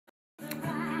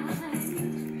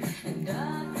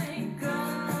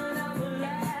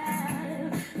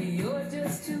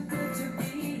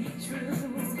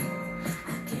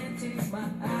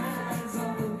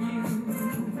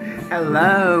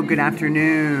Hello, good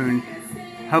afternoon.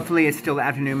 Hopefully it's still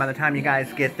afternoon by the time you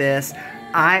guys get this.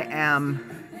 I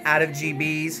am out of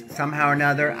GBs somehow or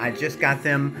another. I just got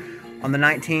them on the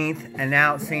 19th and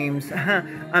now it seems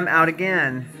I'm out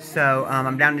again. So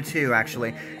I'm down to 2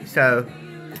 actually. So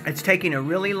it's taking a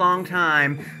really long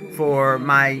time for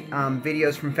my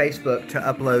videos from Facebook to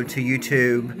upload to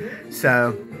YouTube.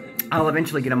 So I'll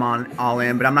eventually get them all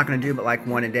in, but I'm not going to do but like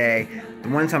one a day. The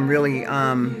ones I'm really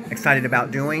excited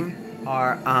about doing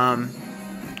are,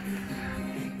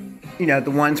 you know, the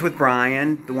ones with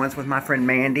Brian, the ones with my friend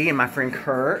Mandy and my friend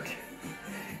Kurt,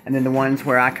 and then the ones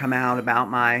where I come out about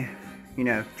my, you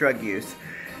know, drug use.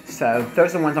 So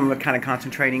those are the ones I'm kind of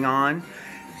concentrating on.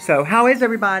 So how is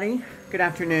everybody? Good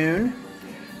afternoon.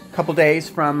 A couple days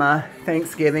from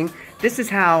Thanksgiving. This is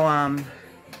how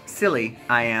silly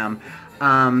I am.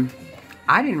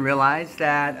 I didn't realize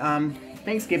that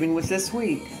Thanksgiving was this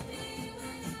week.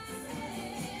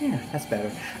 Yeah, that's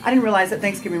better. I didn't realize that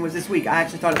Thanksgiving was this week. I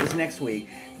actually thought it was next week.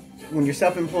 When you're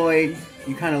self-employed,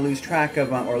 you kind of lose track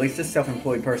of, or at least this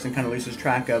self-employed person kind of loses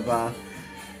track of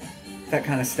that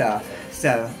kind of stuff.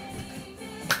 So,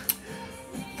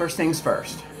 first things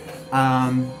first.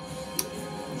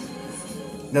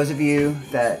 Those of you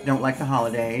that don't like the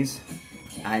holidays,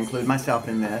 I include myself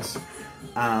in this,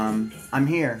 I'm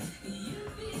here.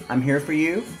 I'm here for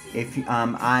you. If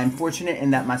I'm fortunate in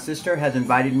that my sister has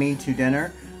invited me to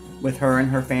dinner with her and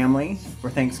her family for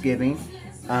Thanksgiving.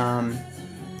 Not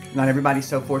everybody's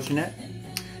so fortunate,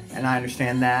 and I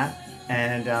understand that,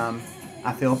 and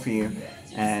I feel for you,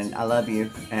 and I love you,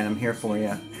 and I'm here for you.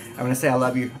 I'm gonna say I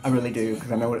love you. I really do,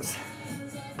 because I know what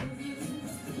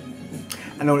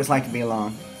it's like to be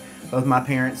alone. Both my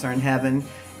parents are in heaven,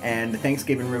 and the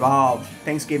Thanksgiving,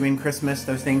 Christmas,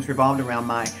 those things revolved around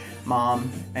my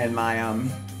mom and my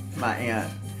my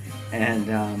aunt.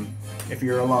 And if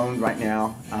you're alone right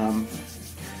now,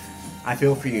 I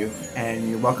feel for you, and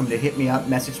you're welcome to hit me up,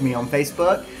 message me on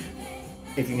Facebook.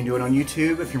 If you can do it on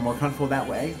YouTube, if you're more comfortable that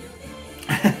way,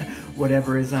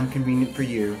 whatever is convenient for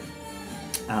you.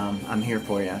 I'm here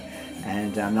for you,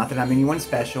 and not that I'm anyone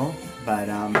special, but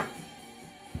I'm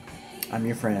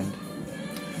your friend.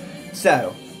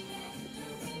 So,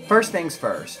 first things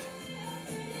first.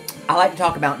 I like to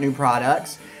talk about new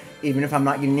products, even if I'm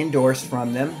not getting endorsed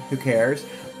from them. Who cares?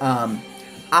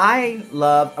 I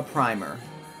love a primer.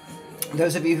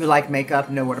 Those of you who like makeup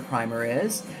know what a primer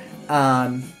is.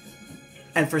 And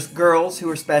for girls who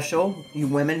are special, you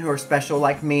women who are special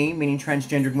like me, meaning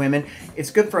transgendered women,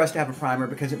 it's good for us to have a primer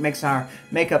because it makes our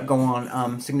makeup go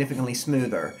on significantly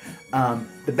smoother.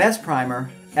 The best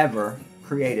primer ever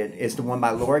created is the one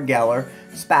by Laura Geller,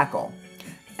 Spackle.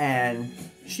 And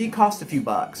she costs a few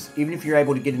bucks. Even if you're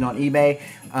able to get it on eBay,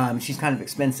 she's kind of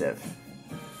expensive.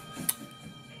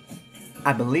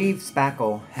 I believe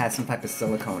Spackle has some type of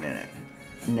silicone in it.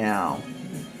 Now,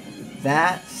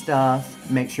 that stuff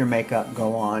makes your makeup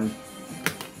go on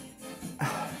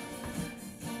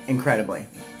incredibly.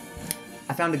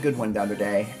 I found a good one the other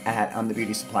day at the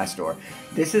beauty supply store.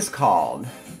 This is called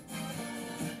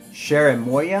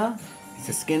Cherimoya. It's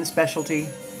a skin specialty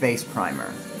face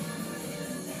primer.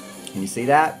 Can you see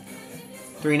that?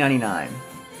 $3.99.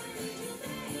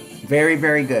 Very,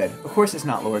 very good. Of course it's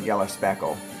not Laura Geller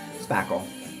Spackle,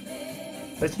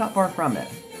 but it's not far from it.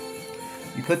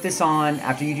 You put this on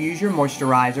after you use your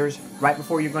moisturizers, right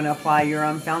before you're going to apply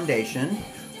your foundation,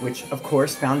 which, of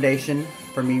course, foundation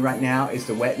for me right now is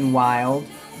the Wet n Wild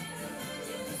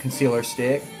Concealer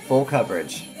Stick, full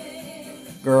coverage.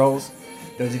 Girls,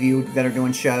 those of you that are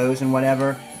doing shows and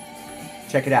whatever,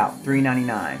 check it out,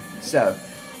 $3.99. So,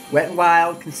 Wet n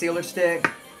Wild Concealer Stick,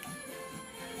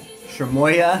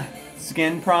 Cherimoya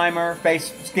Skin Primer,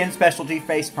 Skin Specialty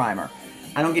Face Primer.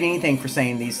 I don't get anything for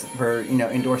saying these, for, you know,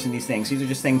 endorsing these things. These are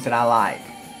just things that I like.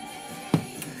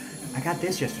 I got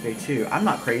this yesterday too. I'm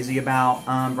not crazy about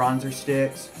bronzer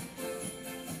sticks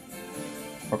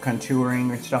or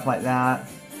contouring and stuff like that,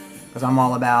 because I'm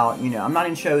all about, you know, I'm not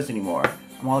in shows anymore.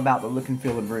 I'm all about the look and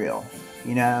feel of real,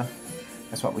 you know?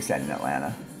 That's what we said in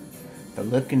Atlanta. The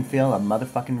look and feel of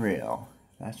motherfucking real.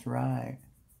 That's right.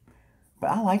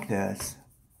 But I like this.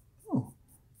 Ooh.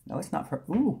 No, it's not for...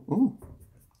 Ooh, ooh.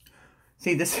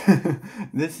 See, this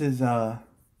this is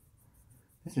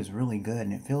really good,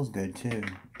 and it feels good too.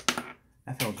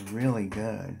 That feels really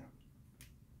good.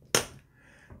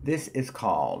 This is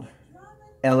called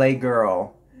LA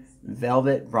Girl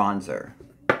Velvet Bronzer.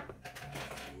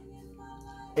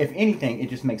 If anything, it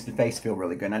just makes the face feel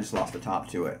really good. And I just lost the top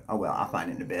to it. Oh well, I'll find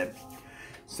it in a bit.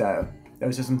 So,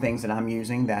 those are some things that I'm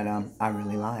using that I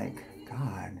really like.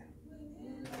 God.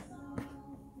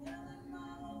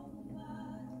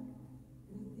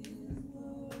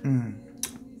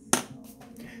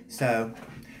 So,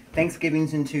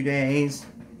 Thanksgiving's in 2 days.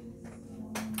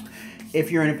 If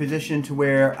you're in a position to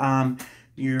where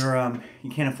you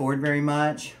can't afford very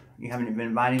much, you haven't been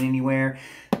invited anywhere,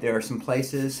 there are some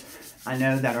places I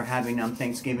know that are having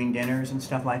Thanksgiving dinners and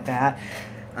stuff like that.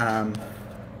 I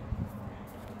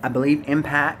believe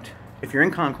Impact, if you're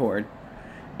in Concord,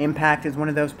 Impact is one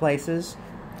of those places.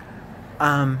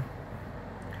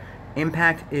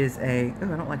 Impact is I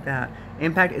don't like that.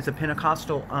 Impact is a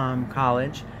Pentecostal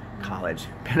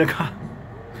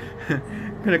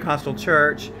Pentecostal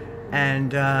church,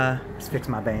 and let's fix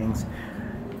my bangs.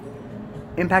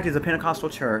 Impact is a Pentecostal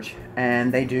church,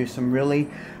 and they do some really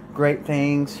great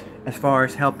things as far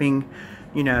as helping,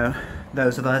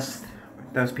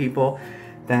 those people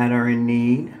that are in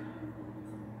need.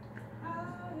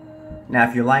 Now,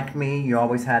 if you're like me, you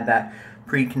always had that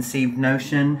preconceived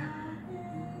notion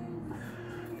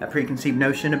about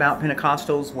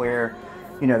Pentecostals where,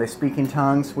 they speak in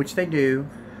tongues, which they do,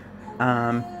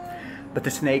 but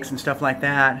the snakes and stuff like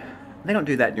that, they don't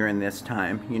do that during this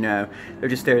time. They're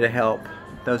just there to help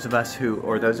those of us who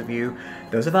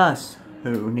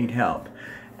need help.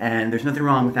 And there's nothing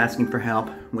wrong with asking for help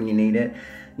when you need it.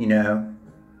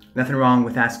 Nothing wrong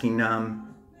with asking,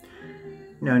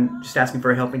 just asking for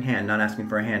a helping hand, not asking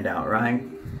for a handout, right?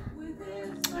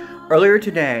 Earlier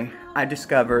today, I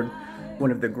discovered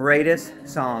one of the greatest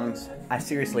songs I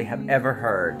seriously have ever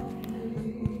heard.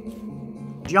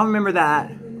 Do y'all remember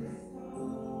that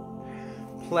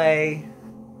play?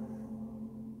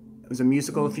 It was a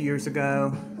musical a few years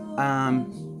ago,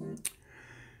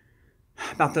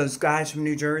 about those guys from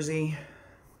New Jersey.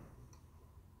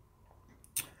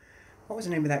 What was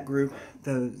the name of that group?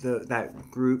 That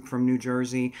group from New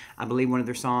Jersey. I believe one of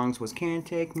their songs was "Can't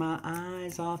Take My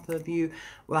Eyes Off of You."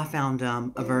 Well, I found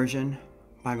a version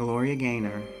by Gloria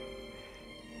Gaynor,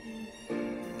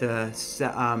 the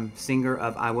singer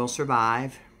of "I Will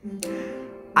Survive."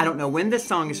 I don't know when this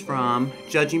song is from.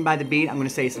 Judging by the beat, I'm going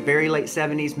to say it's very late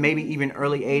 70s, maybe even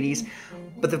early 80s.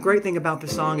 But the great thing about the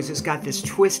song is it's got this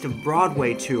twist of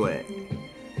Broadway to it.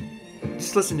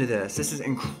 Just listen to this. This is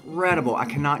incredible. I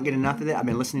cannot get enough of it. I've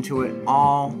been listening to it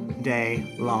all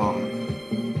day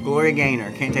long. Gloria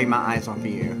Gaynor, "Can't Take My Eyes Off of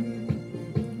You."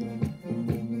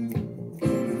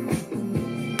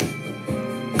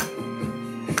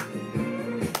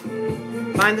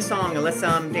 Find the song and let's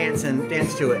dance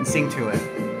to it and sing to it.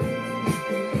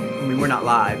 I mean, we're not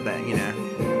live, but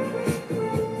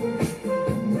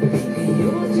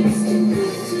You're just too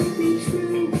good to be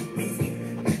true.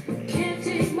 Can't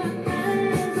take my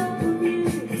eyes off of you.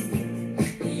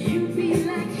 You be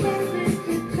like heaven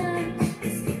to touch.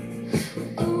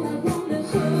 Oh, I wanna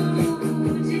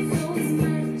hold you so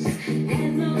much.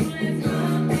 And no less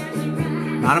love has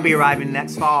arrived. I'll be arriving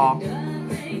next fall.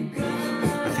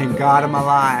 Thank God I'm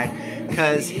alive,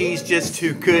 because he's just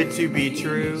too good to be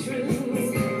true.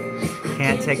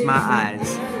 Can't take my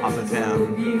eyes off of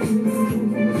him.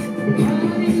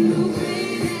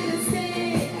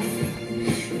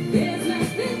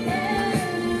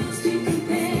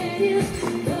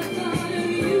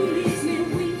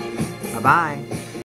 Bye-bye.